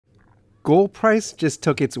gold price just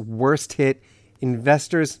took its worst hit.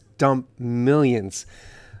 Investors dump millions.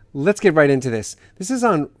 Let's get right into this. This is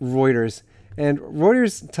on Reuters, and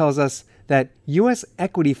Reuters tells us that U.S.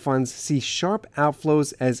 equity funds see sharp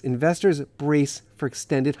outflows as investors brace for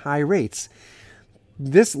extended high rates.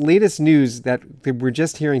 This latest news that we're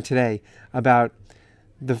just hearing today about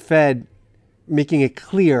the Fed making it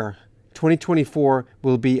clear 2024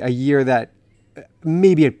 will be a year that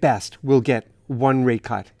maybe at best will get one rate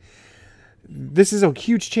cut. This is a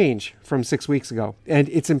huge change from 6 weeks ago, and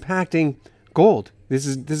it's impacting gold. This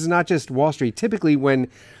is not just Wall Street. Typically, when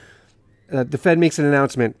the Fed makes an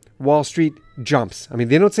announcement, Wall Street jumps. I mean,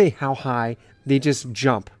 they don't say how high, they just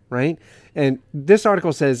jump, right? And this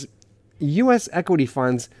article says U.S. equity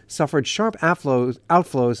funds suffered sharp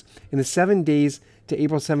outflows in the 7 days to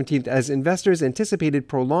April 17th as investors anticipated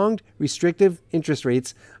prolonged restrictive interest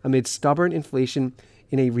rates amid stubborn inflation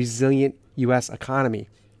in a resilient U.S. economy.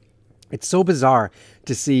 It's so bizarre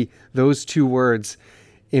to see those two words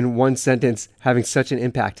in one sentence having such an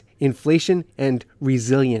impact. Inflation and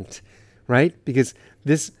resilient, right? Because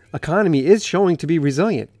this economy is showing to be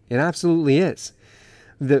resilient. It absolutely is.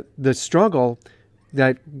 The struggle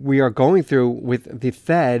that we are going through with the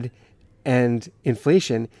Fed and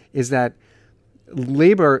inflation is that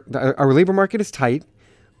our labor market is tight,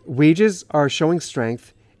 wages are showing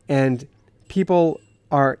strength, and people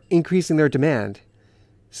are increasing their demand.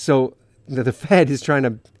 So the Fed is trying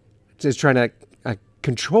to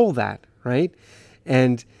control that, right?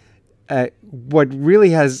 And what really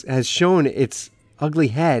has shown its ugly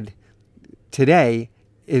head today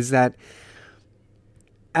is that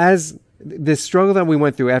as this struggle that we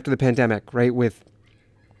went through after the pandemic, right, with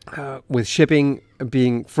shipping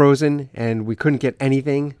being frozen and we couldn't get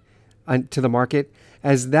anything to the market,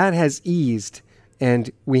 as that has eased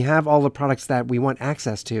and we have all the products that we want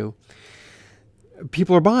access to,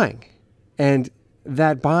 people are buying. And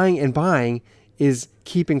that buying is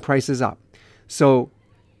keeping prices up. So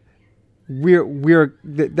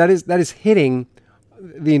that is hitting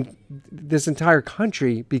this entire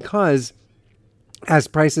country because as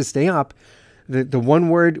prices stay up, the one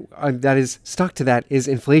word that is stuck to that is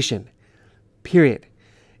inflation, period.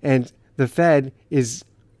 And the Fed is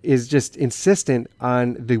just insistent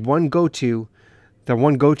on the one go-to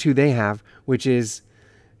they have, which is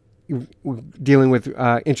dealing with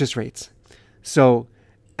interest rates. So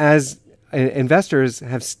as investors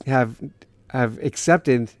have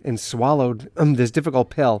accepted and swallowed this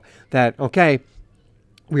difficult pill that, okay,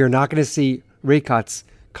 we are not going to see rate cuts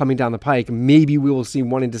coming down the pike. Maybe we will see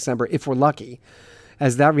one in December if we're lucky.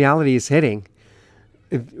 As that reality is hitting,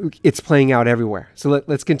 it's playing out everywhere. So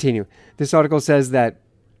let's continue. This article says that,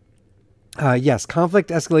 yes,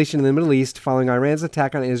 conflict escalation in the Middle East following Iran's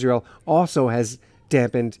attack on Israel also has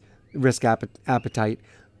dampened risk appetite.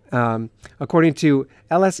 According to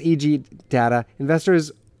LSEG data,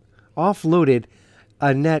 investors offloaded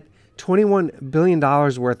a net $21 billion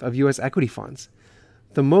worth of U.S. equity funds,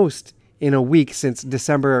 the most in a week since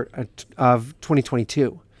December of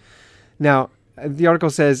 2022. Now, the article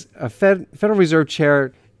says Federal Reserve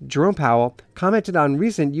Chair Jerome Powell commented on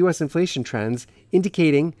recent U.S. inflation trends,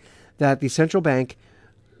 indicating that the central bank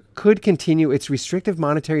could continue its restrictive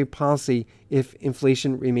monetary policy if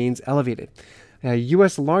inflation remains elevated.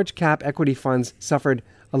 U.S. large cap equity funds suffered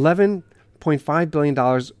 $11.5 billion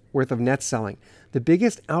worth of net selling, the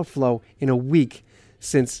biggest outflow in a week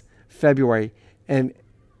since February. And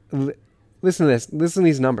listen to this. Listen to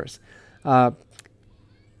these numbers. The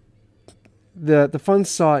funds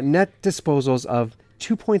saw net disposals of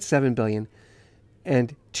 $2.7 billion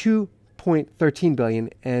and $2.13 billion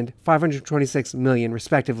and $526 million,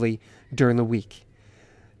 respectively, during the week.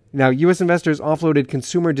 Now, U.S. investors offloaded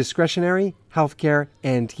consumer discretionary, healthcare,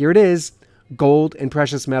 and here it is, gold and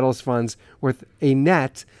precious metals funds worth a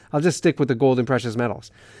net, I'll just stick with the gold and precious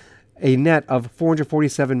metals, a net of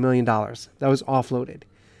 $447 million. That was offloaded.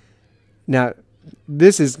 Now,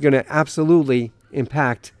 this is going to absolutely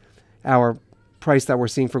impact our price that we're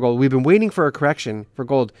seeing for gold. We've been waiting for a correction for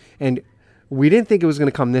gold, and we didn't think it was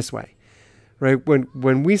going to come this way, right?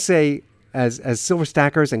 When we say, as silver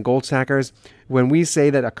stackers and gold stackers, when we say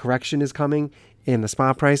that a correction is coming in the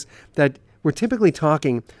spot price, that we're typically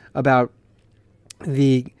talking about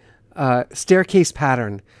the staircase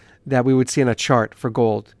pattern that we would see on a chart for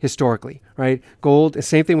gold historically, right? Gold,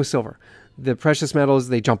 same thing with silver. The precious metals,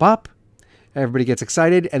 they jump up, everybody gets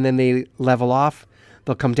excited, and then they level off.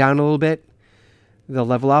 They'll come down a little bit. They'll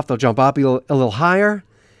level off. They'll jump up a little higher.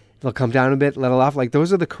 They'll come down a bit, level off. Like,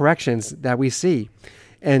 those are the corrections that we see.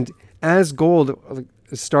 And as gold,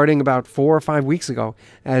 starting about 4 or 5 weeks ago,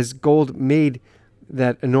 as gold made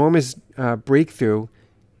that enormous breakthrough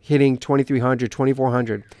hitting 2,300,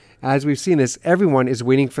 2,400. As we've seen this, everyone is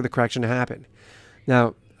waiting for the correction to happen.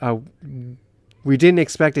 Now, we didn't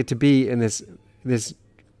expect it to be in this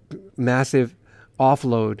massive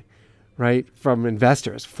offload, right, from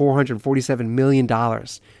investors. $447 million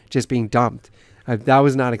just being dumped. That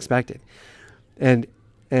was not expected. And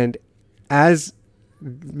as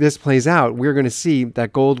this plays out, we're going to see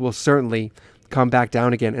that gold will certainly come back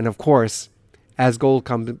down again. And of course, as gold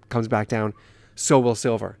comes back down, so will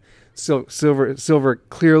silver. So silver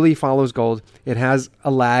clearly follows gold. It has a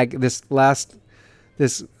lag. This last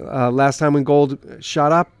time when gold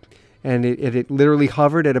shot up, and it literally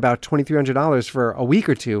hovered at about $2,300 for a week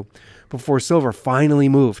or two before silver finally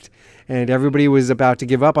moved. And everybody was about to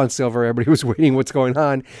give up on silver. Everybody was waiting what's going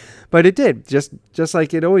on. But it did, just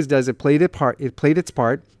like it always does. It played its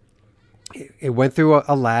part. It went through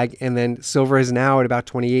a lag, and then silver is now at about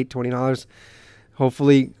 $28, $20.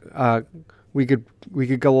 Hopefully we could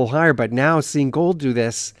go a little higher. But now seeing gold do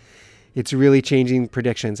this, it's really changing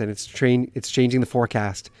predictions, and it's changing the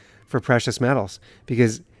forecast for precious metals.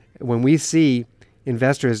 Because when we see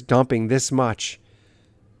investors dumping this much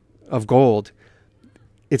of gold,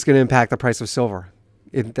 it's going to impact the price of silver.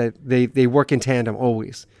 They work in tandem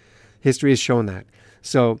always. History has shown that.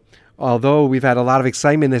 So although we've had a lot of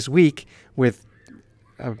excitement this week with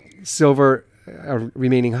silver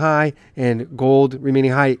remaining high and gold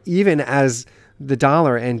remaining high, even as the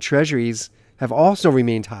dollar and treasuries have also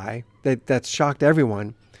remained high, that's shocked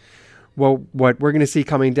everyone. Well, what we're going to see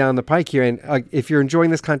coming down the pike here, and if you're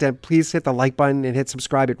enjoying this content, please hit the like button and hit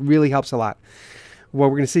subscribe. It really helps a lot. What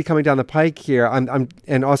we're going to see coming down the pike here, I'm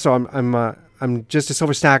just a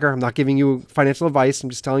silver stacker. I'm not giving you financial advice. I'm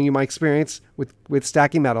just telling you my experience with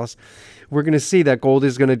stacking metals. We're going to see that gold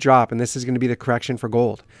is going to drop, and this is going to be the correction for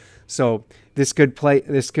gold. So this could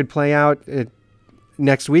play out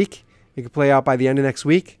next week. It could play out by the end of next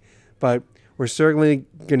week, but we're certainly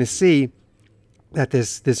going to see that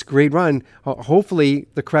this great run. Hopefully,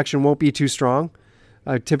 the correction won't be too strong.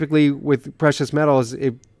 Typically, with precious metals,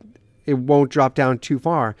 it won't drop down too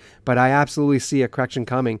far, but I absolutely see a correction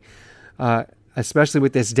coming, especially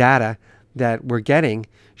with this data that we're getting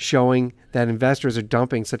showing that investors are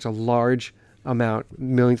dumping such a large amount,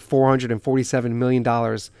 $447 million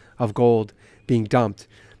of gold being dumped.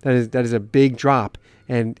 That is a big drop,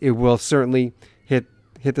 and it will certainly hit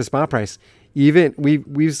the spot price. Even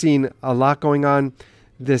we've seen a lot going on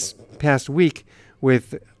this past week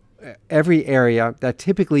with every area that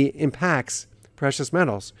typically impacts precious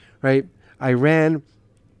metals, right? Iran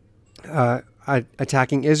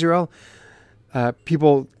attacking Israel.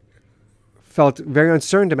 People felt very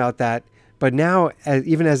uncertain about that. But now,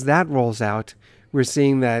 even as that rolls out, we're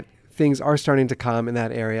seeing that things are starting to calm in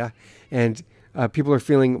that area. And people are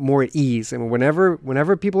feeling more at ease. And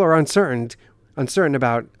whenever people are uncertain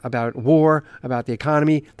about war, about the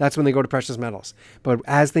economy, that's when they go to precious metals. But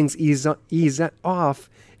as things ease off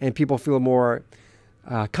and people feel more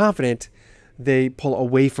confident, they pull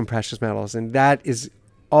away from precious metals. And that is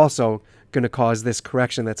also going to cause this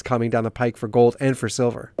correction that's coming down the pike for gold and for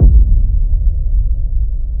silver.